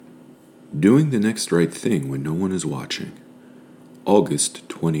Doing the next right thing when no one is watching. August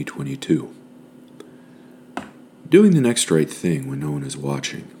 2022. Doing the next right thing when no one is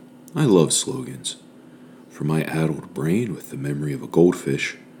watching. I love slogans. For my addled brain with the memory of a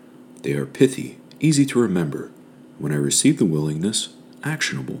goldfish, they are pithy, easy to remember. When I receive the willingness,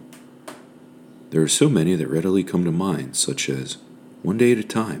 actionable. There are so many that readily come to mind, such as one day at a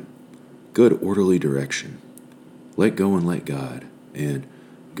time, good orderly direction, let go and let God, and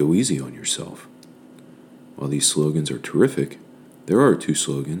go easy on yourself. While these slogans are terrific, there are two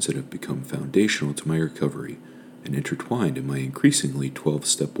slogans that have become foundational to my recovery and intertwined in my increasingly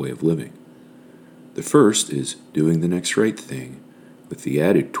 12-step way of living. The first is doing the next right thing, with the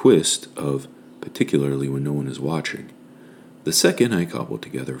added twist of particularly when no one is watching. The second I cobbled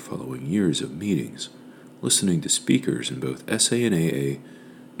together following years of meetings, listening to speakers in both SA and AA,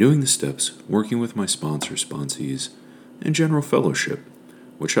 doing the steps, working with my sponsees, and general fellowship,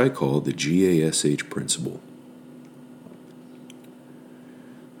 which I call the GASH principle.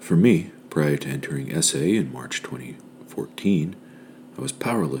 For me, prior to entering SA in March 2014, I was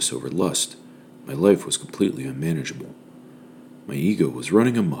powerless over lust. My life was completely unmanageable. My ego was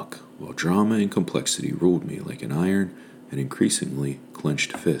running amok, while drama and complexity ruled me like an iron and increasingly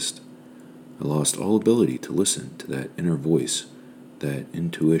clenched fist. I lost all ability to listen to that inner voice, that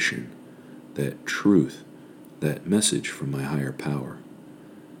intuition, that truth, that message from my higher power.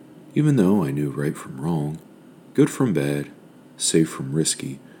 Even though I knew right from wrong, good from bad, safe from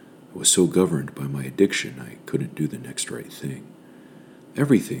risky, I was so governed by my addiction I couldn't do the next right thing.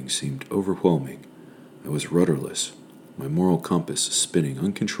 Everything seemed overwhelming. I was rudderless, my moral compass spinning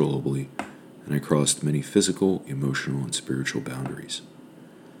uncontrollably, and I crossed many physical, emotional, and spiritual boundaries.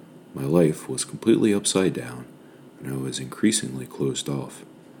 My life was completely upside down, and I was increasingly closed off.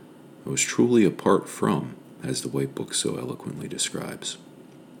 I was truly apart from, as the White Book so eloquently describes.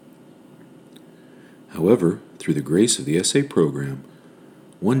 However, through the grace of the SA program,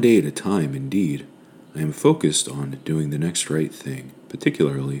 one day at a time indeed, I am focused on doing the next right thing,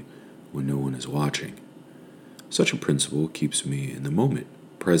 particularly when no one is watching. Such a principle keeps me in the moment,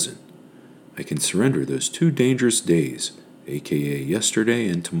 present. I can surrender those two dangerous days, aka yesterday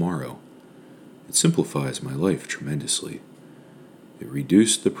and tomorrow. It simplifies my life tremendously. It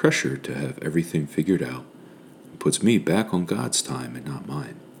reduced the pressure to have everything figured out and puts me back on God's time and not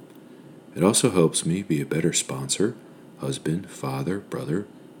mine. It also helps me be a better sponsor, husband, father, brother,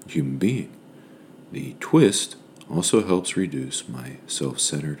 human being. The twist also helps reduce my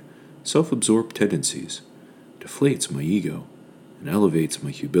self-centered, self-absorbed tendencies, deflates my ego, and elevates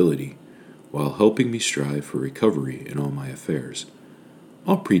my humility, while helping me strive for recovery in all my affairs.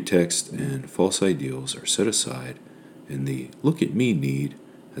 All pretexts and false ideals are set aside, and the look at me need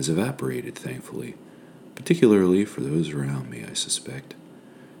has evaporated, thankfully, particularly for those around me, I suspect.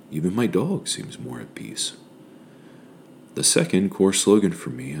 Even my dog seems more at peace. The second core slogan for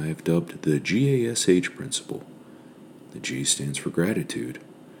me I have dubbed the GASH principle. The G stands for gratitude.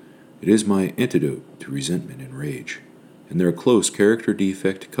 It is my antidote to resentment and rage, and their close character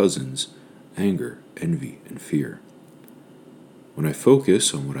defect cousins, anger, envy, and fear. When I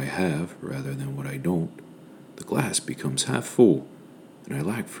focus on what I have rather than what I don't, the glass becomes half full, and I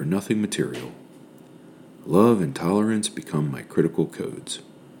lack for nothing material. Love and tolerance become my critical codes.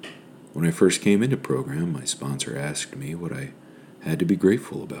 When I first came into program, my sponsor asked me what I had to be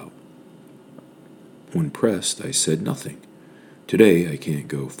grateful about. When pressed, I said nothing. Today, I can't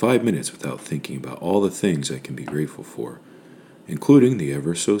go 5 minutes without thinking about all the things I can be grateful for, including the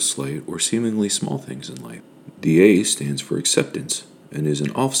ever so slight or seemingly small things in life. The A stands for acceptance and is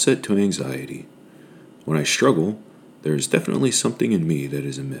an offset to anxiety. When I struggle, there is definitely something in me that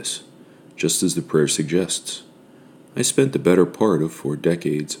is amiss, just as the prayer suggests. I spent the better part of 4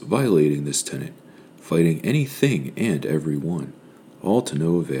 decades violating this tenet, fighting anything and everyone, all to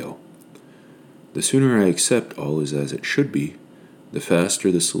no avail. The sooner I accept all is as it should be, the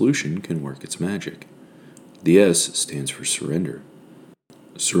faster the solution can work its magic. The S stands for surrender.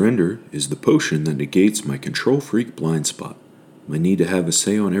 Surrender is the potion that negates my control freak blind spot, my need to have a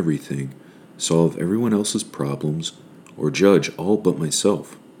say on everything, solve everyone else's problems, or judge all but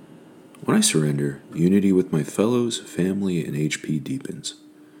myself. When I surrender, unity with my fellows, family, and HP deepens.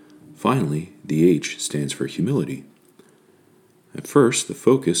 Finally, the H stands for humility. At first, the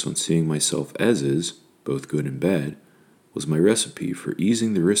focus on seeing myself as is, both good and bad, was my recipe for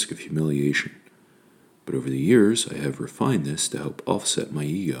easing the risk of humiliation. But over the years, I have refined this to help offset my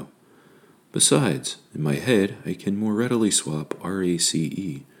ego. Besides, in my head, I can more readily swap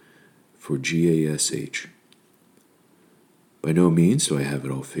RACE for GASH. By no means do I have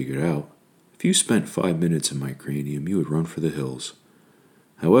it all figured out. If you spent 5 minutes in my cranium, you would run for the hills.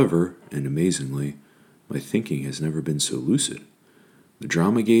 However, and amazingly, my thinking has never been so lucid. The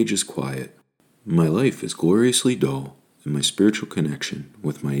drama gauge is quiet. My life is gloriously dull, and my spiritual connection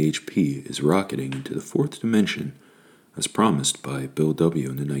with my HP is rocketing into the fourth dimension as promised by Bill W.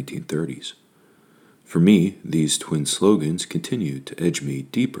 in the 1930s. For me, these twin slogans continue to edge me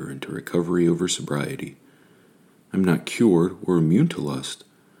deeper into recovery over sobriety. I'm not cured or immune to lust,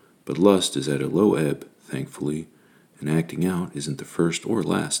 but lust is at a low ebb, thankfully, and acting out isn't the first or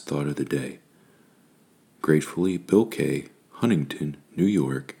last thought of the day. Gratefully, Bill K., Huntington, New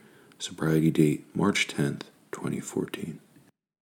York, sobriety date March 10th, 2014.